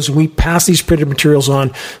proverb goes, and we pass these printed materials on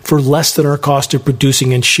for less than our cost of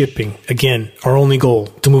producing and shipping. Again, our only goal,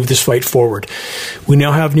 to move this fight forward. We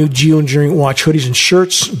now have new Geoengineering Watch hoodies and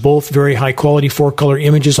shirts, both very high-quality 4-color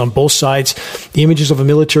images on both sides. The images of a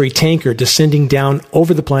military tanker descending down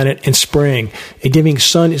over the planet and spraying. A dimming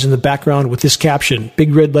sun is in the background with this caption,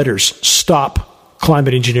 big red letters, "Stop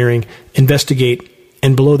Climate Engineering, Investigate,"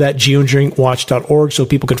 and below that, geoengineeringwatch.org, so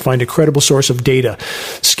people can find a credible source of data.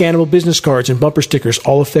 Scannable business cards and bumper stickers,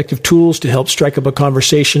 all effective tools to help strike up a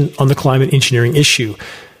conversation on the climate engineering issue.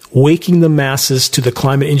 Waking the masses to the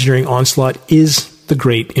climate engineering onslaught is the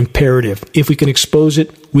great imperative. If we can expose it,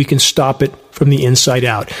 we can stop it from the inside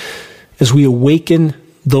out. As we awaken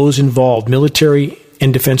those involved, military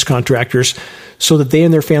and defense contractors, so that they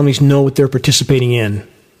and their families know what they're participating in,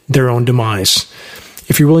 their own demise.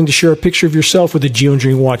 If you're willing to share a picture of yourself with a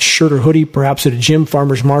Geoengineering Watch shirt or hoodie, perhaps at a gym,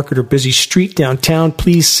 farmer's market, or busy street downtown,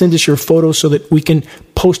 please send us your photo so that we can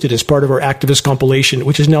post it as part of our activist compilation,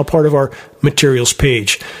 which is now part of our materials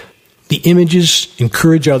page. The images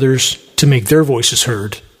encourage others to make their voices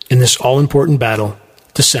heard in this all-important battle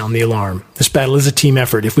to sound the alarm. This battle is a team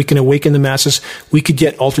effort. If we can awaken the masses, we could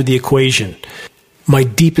yet alter the equation. My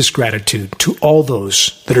deepest gratitude to all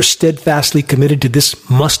those that are steadfastly committed to this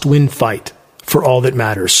must-win fight for all that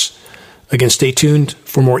matters. Again, stay tuned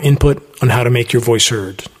for more input on how to make your voice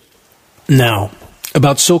heard. Now,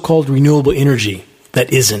 about so-called renewable energy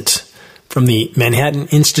that isn't. From the Manhattan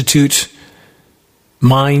Institute,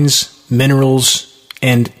 Mines, Minerals,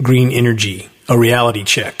 and Green Energy, a reality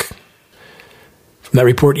check. From that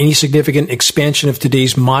report, any significant expansion of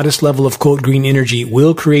today's modest level of, quote, green energy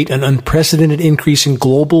will create an unprecedented increase in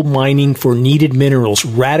global mining for needed minerals,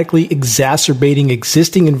 radically exacerbating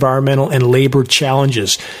existing environmental and labor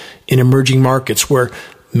challenges in emerging markets where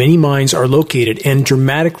many mines are located, and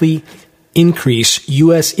dramatically increase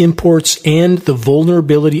U.S. imports and the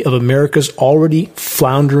vulnerability of America's already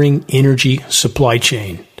floundering energy supply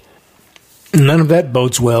chain. None of that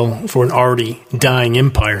bodes well for an already dying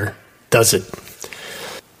empire, does it?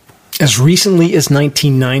 As recently as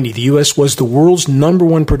 1990, the U.S. was the world's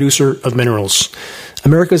 #1 producer of minerals.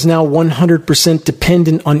 America is now 100%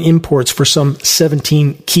 dependent on imports for some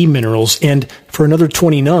 17 key minerals, and for another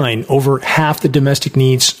 29, over half the domestic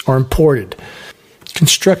needs are imported.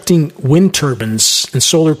 Constructing wind turbines and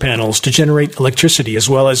solar panels to generate electricity, as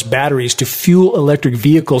well as batteries to fuel electric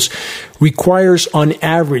vehicles, requires on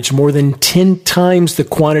average more than 10 times the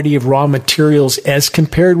quantity of raw materials as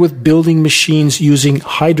compared with building machines using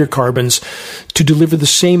hydrocarbons to deliver the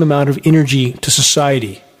same amount of energy to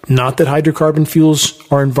society. Not that hydrocarbon fuels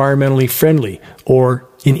are environmentally friendly or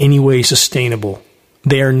in any way sustainable.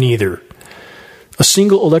 They are neither. A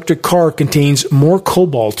single electric car contains more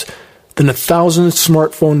cobalt than 1,000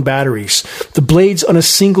 smartphone batteries. The blades on a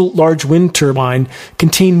single large wind turbine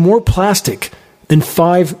contain more plastic than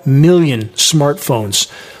 5 million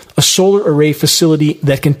smartphones. A solar array facility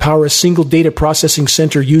that can power a single data processing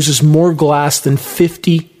center uses more glass than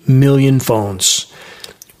 50 million phones.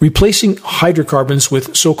 Replacing hydrocarbons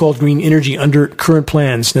with so-called green energy under current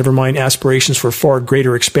plans, never mind aspirations for far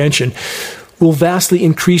greater expansion, will vastly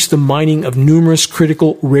increase the mining of numerous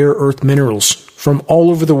critical rare earth minerals from all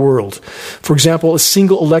over the world. For example, a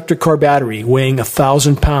single electric car battery weighing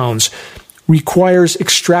 1,000 pounds requires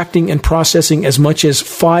extracting and processing as much as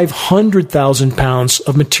 500,000 pounds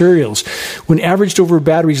of materials. When averaged over a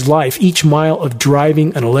battery's life, each mile of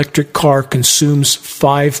driving an electric car consumes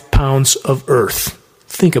 5 pounds of earth.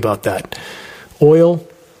 Think about that. Oil,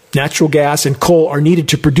 natural gas, and coal are needed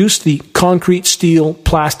to produce the concrete, steel,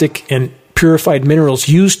 plastic, and purified minerals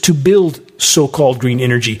used to build so-called green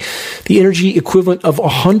energy. The energy equivalent of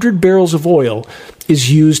 100 barrels of oil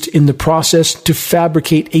is used in the process to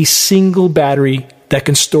fabricate a single battery that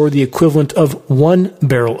can store the equivalent of 1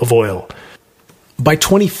 barrel of oil. By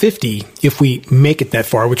 2050, if we make it that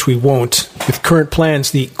far, which we won't, with current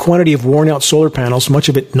plans, the quantity of worn-out solar panels, much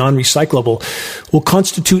of it non-recyclable, will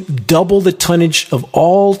constitute double the tonnage of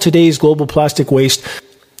all today's global plastic waste,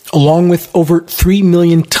 along with over 3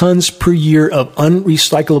 million tons per year of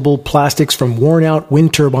unrecyclable plastics from worn-out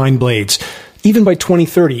wind turbine blades. Even by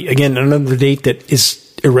 2030, again, another date that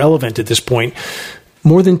is irrelevant at this point,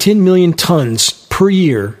 more than 10 million tons per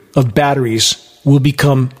year of batteries will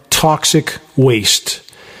become toxic waste.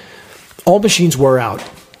 All machines wear out,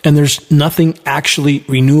 and there's nothing actually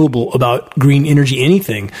renewable about green energy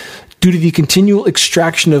anything due to the continual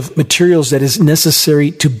extraction of materials that is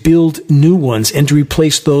necessary to build new ones and to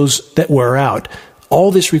replace those that wear out.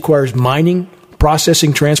 All this requires mining,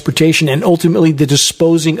 processing, transportation, and ultimately the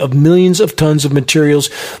disposing of millions of tons of materials,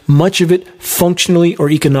 much of it functionally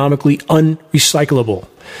or economically unrecyclable.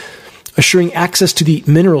 Assuring access to the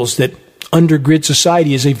minerals that undergrid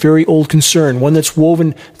society is a very old concern, one that's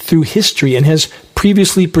woven through history and has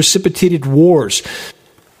previously precipitated wars.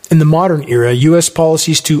 In the modern era, U.S.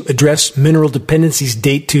 policies to address mineral dependencies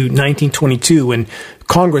date to 1922, when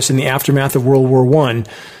Congress, in the aftermath of World War I,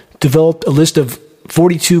 developed a list of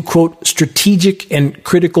 42, quote, strategic and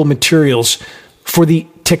critical materials for the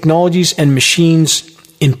technologies and machines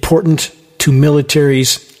important to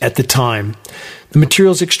militaries at the time. The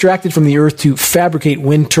materials extracted from the earth to fabricate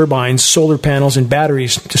wind turbines, solar panels, and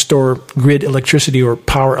batteries to store grid electricity or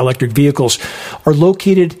power electric vehicles are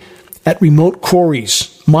located at remote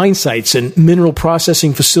quarries, mine sites, and mineral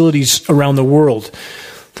processing facilities around the world.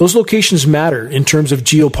 Those locations matter in terms of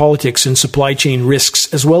geopolitics and supply chain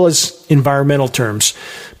risks, as well as environmental terms.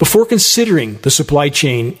 Before considering the supply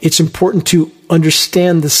chain, it's important to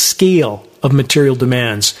understand the scale of material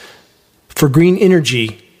demands. For green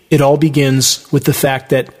energy, it all begins with the fact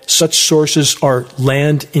that such sources are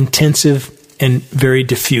land-intensive and very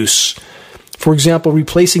diffuse. For example,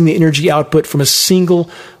 replacing the energy output from a single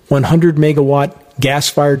 100-megawatt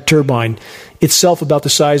gas-fired turbine, itself about the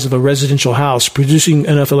size of a residential house, producing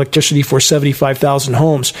enough electricity for 75,000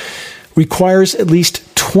 homes, requires at least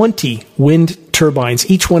 20 wind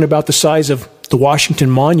turbines, each one about the size of the Washington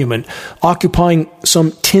Monument, occupying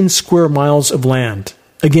some 10 square miles of land.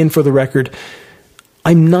 Again, for the record,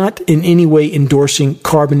 I'm not in any way endorsing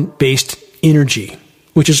carbon-based energy,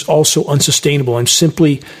 which is also unsustainable. I'm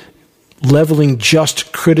simply leveling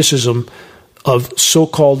just criticism of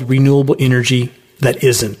so-called renewable energy that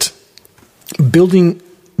isn't. Building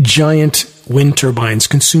giant wind turbines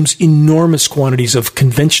consumes enormous quantities of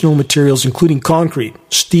conventional materials, including concrete,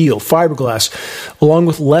 steel, fiberglass, along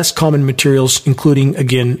with less common materials, including,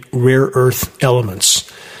 again, rare earth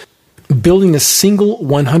elements. Building a single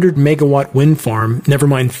 100-megawatt wind farm, never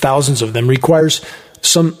mind thousands of them, requires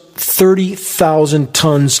some 30,000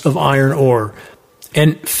 tons of iron ore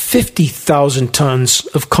and 50,000 tons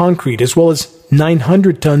of concrete, as well as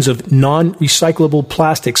 900 tons of non-recyclable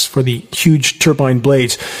plastics for the huge turbine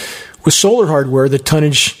blades. With solar hardware, the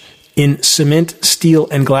tonnage in cement, steel,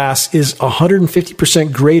 and glass is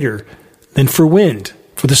 150% greater than for wind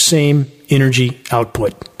for the same energy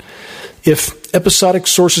output. If episodic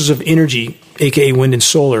sources of energy, aka wind and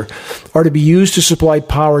solar, are to be used to supply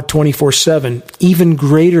power 24/7, even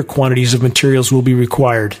greater quantities of materials will be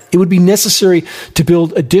required. It would be necessary to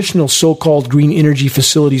build additional so-called green energy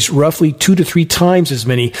facilities, roughly 2 to 3 times as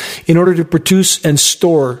many, in order to produce and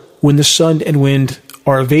store when the sun and wind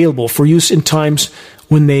are available for use in times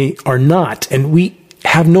when they are not. And we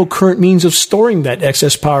have no current means of storing that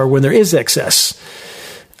excess power when there is excess.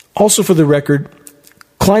 Also, for the record,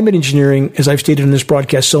 climate engineering, as I've stated in this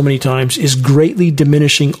broadcast so many times, is greatly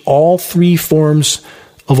diminishing all 3 forms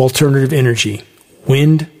of alternative energy: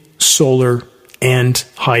 wind, solar, and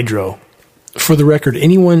hydro. For the record,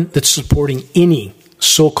 anyone that's supporting any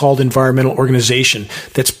so-called environmental organization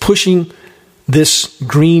that's pushing this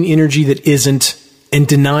green energy that isn't and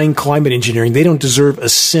denying climate engineering, they don't deserve a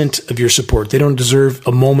cent of your support. They don't deserve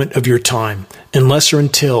a moment of your time, unless or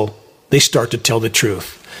until they start to tell the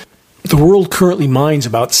truth. The world currently mines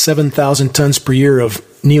about 7,000 tons per year of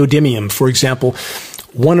neodymium, for example,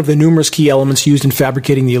 one of the numerous key elements used in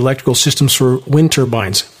fabricating the electrical systems for wind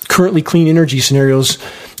turbines. Currently, clean energy scenarios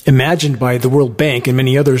imagined by the World Bank and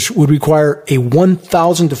many others would require a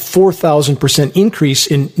 1,000 to 4,000% increase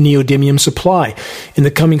in neodymium supply in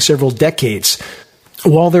the coming several decades.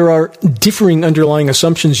 While there are differing underlying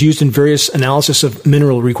assumptions used in various analysis of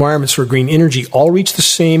mineral requirements for green energy, all reach the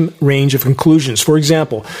same range of conclusions. For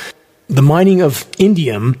example, the mining of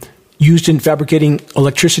indium used in fabricating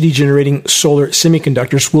electricity-generating solar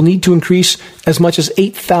semiconductors will need to increase as much as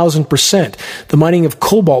 8,000%. The mining of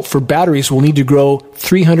cobalt for batteries will need to grow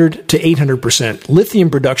 300 to 800%. Lithium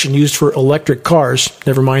production used for electric cars,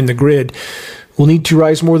 never mind the grid, will need to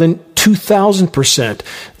rise more than 2,000%.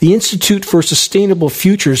 The Institute for Sustainable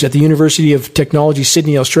Futures at the University of Technology,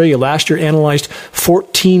 Sydney, Australia, last year analyzed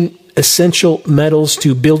 14 essential metals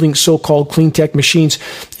to building so-called clean tech machines,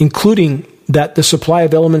 including that the supply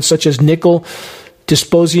of elements such as nickel,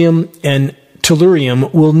 dysprosium, and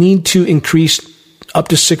tellurium will need to increase up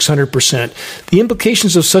to 600%. The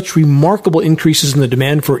implications of such remarkable increases in the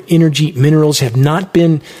demand for energy minerals have not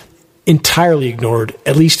been entirely ignored,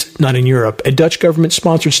 at least not in Europe. A Dutch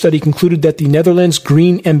government-sponsored study concluded that the Netherlands'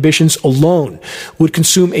 green ambitions alone would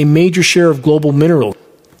consume a major share of global mineral.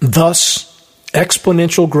 Thus,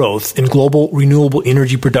 exponential growth in global renewable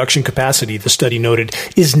energy production capacity, the study noted,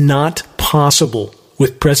 is not possible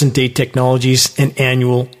with present-day technologies and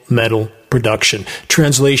annual metal production.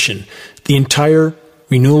 Translation: the entire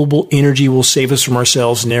renewable energy will save us from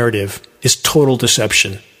ourselves narrative is total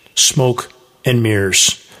deception, smoke and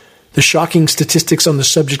mirrors. The shocking statistics on the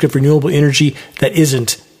subject of renewable energy that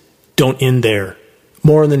don't end there.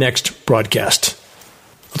 More in the next broadcast.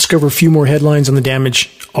 Let's cover a few more headlines on the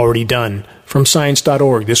damage already done. From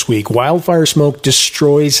Science.org this week, wildfire smoke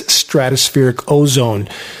destroys stratospheric ozone.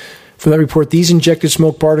 From that report, these injected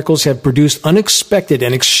smoke particles have produced unexpected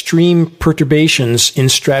and extreme perturbations in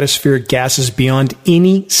stratospheric gases beyond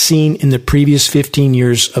any seen in the previous 15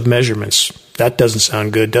 years of measurements. That doesn't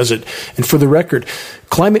sound good, does it? And for the record,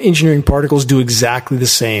 climate engineering particles do exactly the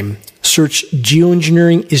same. Search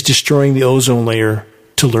Geoengineering is destroying the ozone layer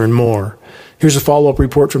to learn more. Here's a follow-up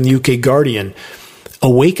report from the UK Guardian. A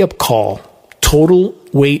wake-up call. Total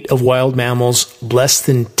weight of wild mammals less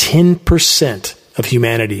than 10% of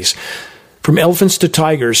humanity's. From elephants to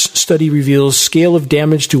tigers, study reveals scale of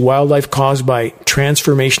damage to wildlife caused by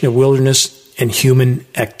transformation of wilderness and human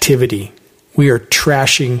activity. We are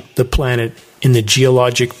trashing the planet in the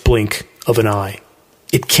geologic blink of an eye.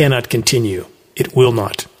 It cannot continue. It will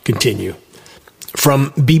not continue.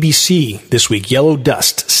 From BBC this week, yellow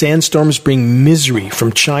dust. Sandstorms bring misery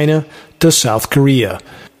from China to South Korea.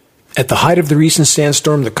 At the height of the recent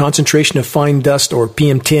sandstorm, the concentration of fine dust, or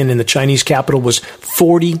PM10, in the Chinese capital was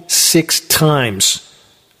 46 times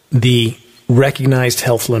the recognized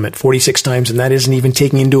health limit. 46 times, and that isn't even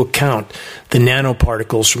taking into account the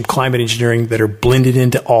nanoparticles from climate engineering that are blended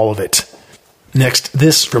into all of it. Next,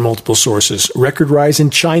 this from multiple sources. Record rise in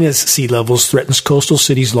China's sea levels threatens coastal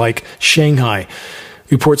cities like Shanghai.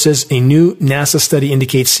 Report says a new NASA study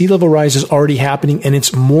indicates sea level rise is already happening, and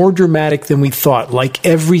it's more dramatic than we thought. Like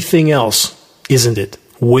everything else, isn't it?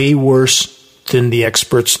 Way worse than the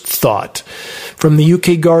experts thought. From the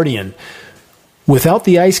UK Guardian, without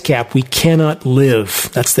the ice cap, we cannot live.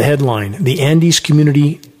 That's the headline. The Andes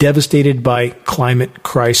community devastated by climate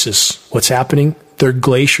crisis. What's happening? Their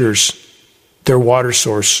glaciers, their water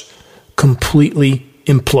source, completely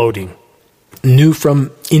imploding. New from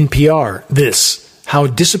NPR, this. How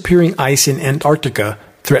disappearing ice in Antarctica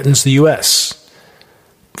threatens the U.S.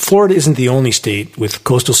 Florida isn't the only state with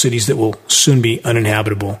coastal cities that will soon be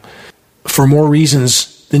uninhabitable, for more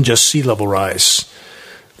reasons than just sea level rise.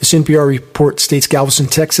 This NPR report states Galveston,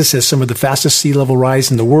 Texas has some of the fastest sea level rise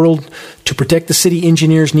in the world. To protect the city,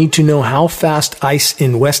 engineers need to know how fast ice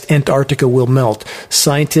in West Antarctica will melt.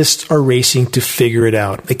 Scientists are racing to figure it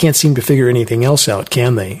out. They can't seem to figure anything else out,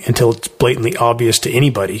 can they? Until it's blatantly obvious to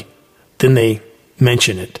anybody. Then they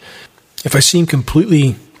mention it. If I seem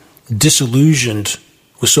completely disillusioned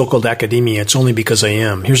with so-called academia, it's only because I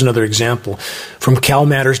am. Here's another example from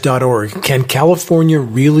calmatters.org. Can California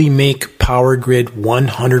really make power grid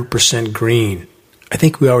 100% green? I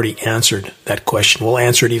think we already answered that question. We'll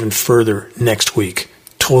answer it even further next week.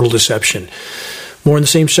 Total deception. More on the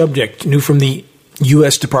same subject. New from the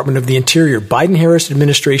U.S. Department of the Interior. Biden-Harris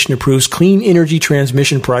administration approves clean energy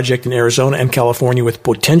transmission project in Arizona and California with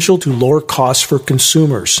potential to lower costs for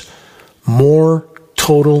consumers. More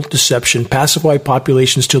Total deception. Pacify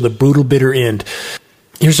populations till the brutal, bitter end.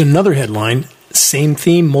 Here's another headline. Same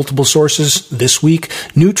theme, multiple sources this week.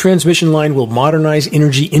 New transmission line will modernize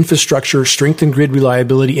energy infrastructure, strengthen grid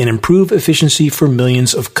reliability, and improve efficiency for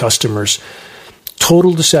millions of customers.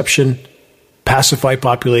 Total deception. Pacify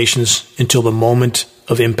populations until the moment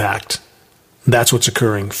of impact. That's what's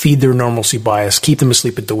occurring. Feed their normalcy bias. Keep them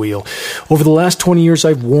asleep at the wheel. Over the last 20 years,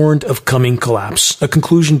 I've warned of coming collapse, a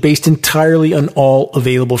conclusion based entirely on all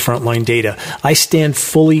available frontline data. I stand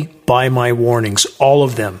fully by my warnings, all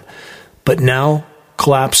of them. But now,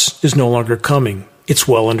 collapse is no longer coming. It's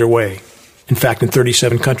well underway. In fact, in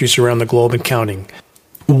 37 countries around the globe and counting.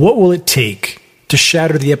 What will it take to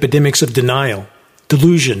shatter the epidemics of denial,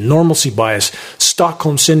 delusion, normalcy bias,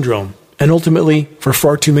 Stockholm syndrome, and ultimately, for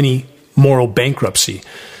far too many, moral bankruptcy,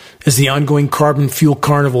 as the ongoing carbon fuel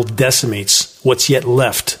carnival decimates what's yet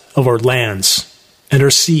left of our lands and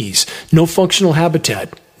our seas? No functional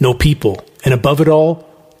habitat, no people, and above it all,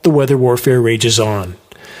 the weather warfare rages on.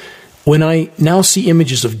 When I now see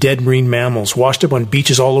images of dead marine mammals washed up on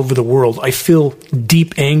beaches all over the world, I feel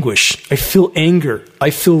deep anguish. I feel anger. I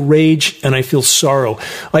feel rage, and I feel sorrow.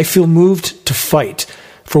 I feel moved to fight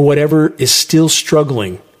for whatever is still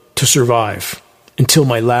struggling to survive until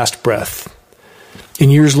my last breath. In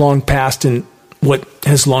years long past, in what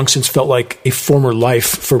has long since felt like a former life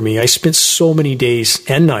for me, I spent so many days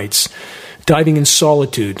and nights diving in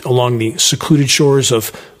solitude along the secluded shores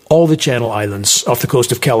of all the Channel Islands off the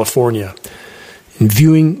coast of California. And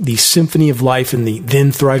viewing the symphony of life in the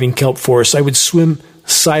then thriving kelp forest, I would swim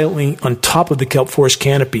silently on top of the kelp forest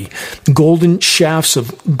canopy, golden shafts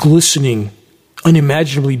of glistening,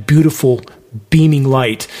 unimaginably beautiful, beaming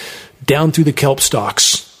light down through the kelp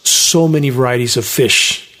stalks. So many varieties of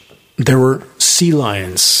fish. There were sea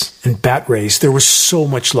lions and bat rays. There was so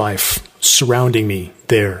much life surrounding me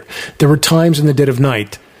there. There were times in the dead of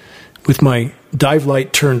night, with my dive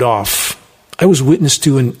light turned off, I was witness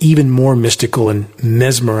to an even more mystical and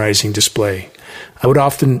mesmerizing display. I would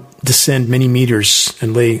often descend many meters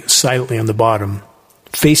and lay silently on the bottom,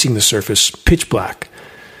 facing the surface, pitch black,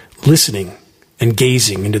 listening and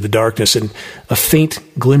gazing into the darkness, and a faint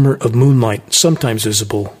glimmer of moonlight sometimes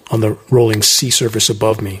visible on the rolling sea surface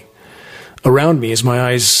above me. Around me, as my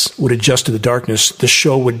eyes would adjust to the darkness, the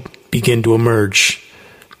show would begin to emerge.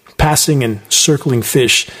 Passing and circling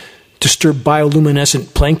fish disturbed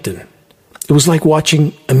bioluminescent plankton. It was like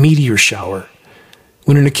watching a meteor shower.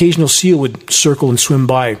 When an occasional seal would circle and swim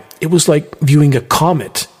by, it was like viewing a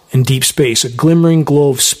comet in deep space, a glimmering glow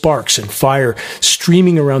of sparks and fire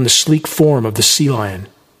streaming around the sleek form of the sea lion,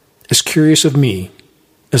 as curious of me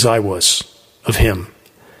as I was of him.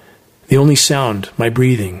 The only sound, my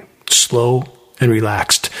breathing, slow and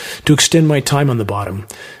relaxed, to extend my time on the bottom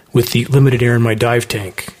with the limited air in my dive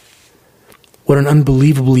tank. What an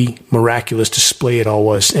unbelievably miraculous display it all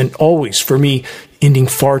was, and always, for me, ending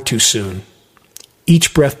far too soon.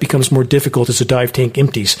 Each breath becomes more difficult as the dive tank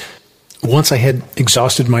empties. Once I had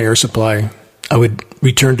exhausted my air supply, I would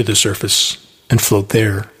return to the surface and float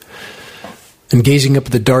there. And gazing up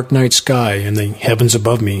at the dark night sky and the heavens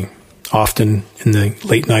above me, often in the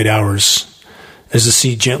late night hours, as the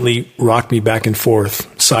sea gently rocked me back and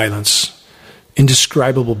forth, silence,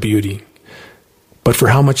 indescribable beauty. But for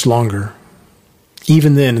how much longer?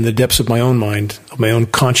 Even then, in the depths of my own mind, of my own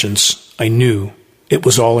conscience, I knew it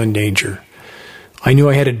was all in danger. I knew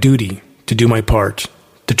I had a duty to do my part,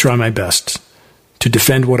 to try my best, to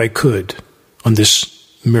defend what I could on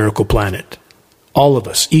this miracle planet. All of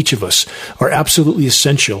us, each of us, are absolutely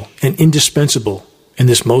essential and indispensable in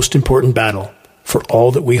this most important battle for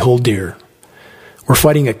all that we hold dear. We're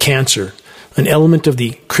fighting a cancer, an element of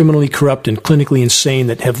the criminally corrupt and clinically insane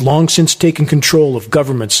that have long since taken control of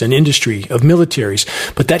governments and industry, of militaries,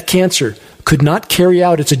 but that cancer could not carry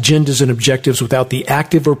out its agendas and objectives without the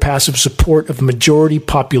active or passive support of the majority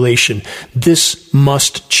population. This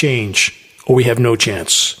must change, or we have no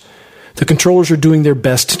chance. The controllers are doing their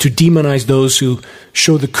best to demonize those who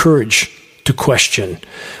show the courage to question.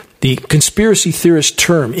 The conspiracy theorist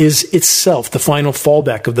term is itself the final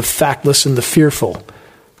fallback of the factless and the fearful.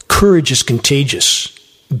 Courage is contagious.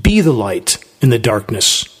 Be the light in the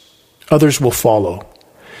darkness. Others will follow.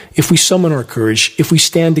 If we summon our courage, if we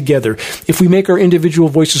stand together, if we make our individual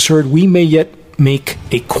voices heard, we may yet make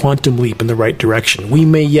a quantum leap in the right direction. We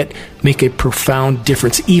may yet make a profound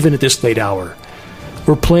difference, even at this late hour.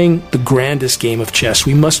 We're playing the grandest game of chess.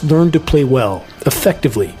 We must learn to play well,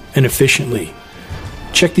 effectively, and efficiently.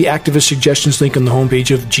 Check the activist suggestions link on the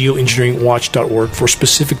homepage of geoengineeringwatch.org for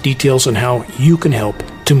specific details on how you can help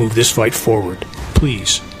to move this fight forward.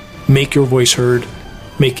 Please, make your voice heard.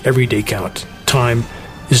 Make every day count. Time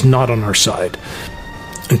is not on our side.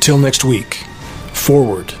 Until next week,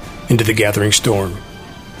 forward into the gathering storm.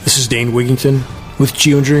 This is Dane Wigington with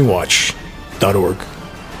Geoengineeringwatch.org.